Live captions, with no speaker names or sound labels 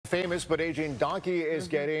famous but aging donkey is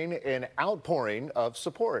getting an outpouring of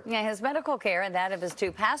support. Yeah, his medical care and that of his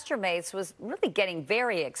two pasture mates was really getting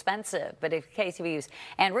very expensive. But if KTVU's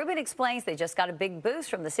and Ruben explains they just got a big boost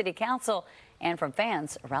from the city council and from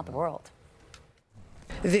fans around the world.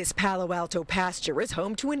 This Palo Alto pasture is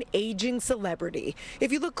home to an aging celebrity.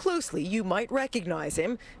 If you look closely, you might recognize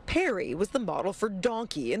him. Perry was the model for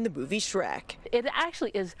Donkey in the movie Shrek. It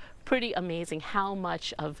actually is pretty amazing how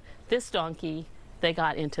much of this donkey they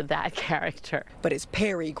got into that character. But as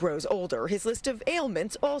Perry grows older, his list of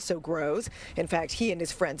ailments also grows. In fact, he and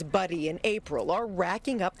his friends Buddy and April are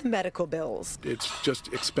racking up the medical bills. It's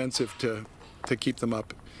just expensive to keep them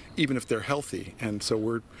up, even if they're healthy, and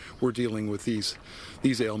so we're dealing with these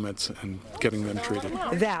ailments and getting them treated.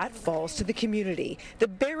 That falls to the community. The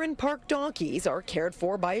Barron Park donkeys are cared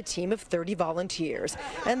for by a team of 30 volunteers,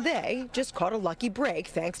 and they just caught a lucky break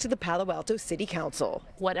thanks to the Palo Alto City Council.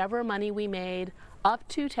 Whatever money we made, up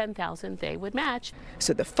to $10,000 they would match.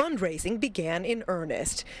 So the fundraising began in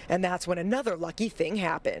earnest, and that's when another lucky thing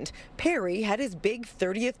happened. Perry had his big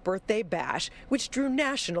 30th birthday bash, which drew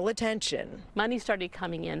national attention. Money started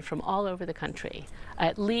coming in from all over the country,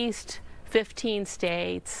 at least 15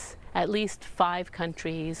 states, at least 5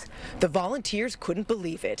 countries. The volunteers couldn't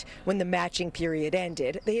believe it. When the matching period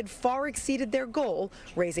ended, they had far exceeded their goal,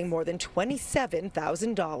 raising more than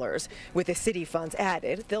 $27,000. With the city funds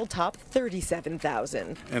added, they'll top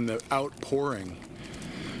 $37,000. And the outpouring,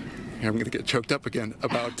 I'm going to get choked up again,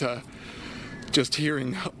 about just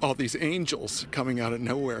hearing all these angels coming out of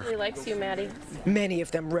nowhere. He likes you, Maddie. Many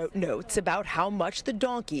of them wrote notes about how much the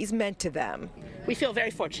donkeys meant to them. We feel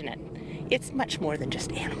very fortunate. It's much more than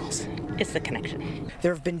just animals. It's the connection.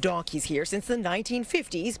 There have been donkeys here since the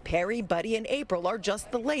 1950s. Perry, Buddy, and April are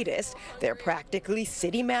just the latest. They're practically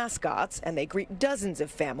city mascots, and they greet dozens of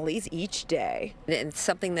families each day. It's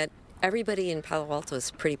something that everybody in Palo Alto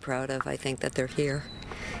is pretty proud of. I think that they're here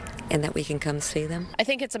and that we can come see them. I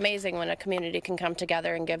think it's amazing when a community can come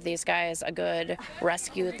together and give these guys a good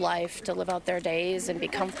rescued life to live out their days and be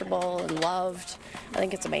comfortable and loved. I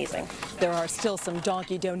think it's amazing. There are still some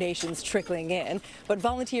donkey donations trickling in, but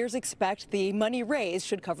volunteers expect the money raised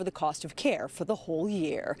should cover the cost of care for the whole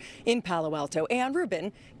year. In Palo Alto, Ann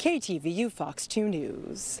Rubin, KTVU Fox 2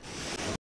 News.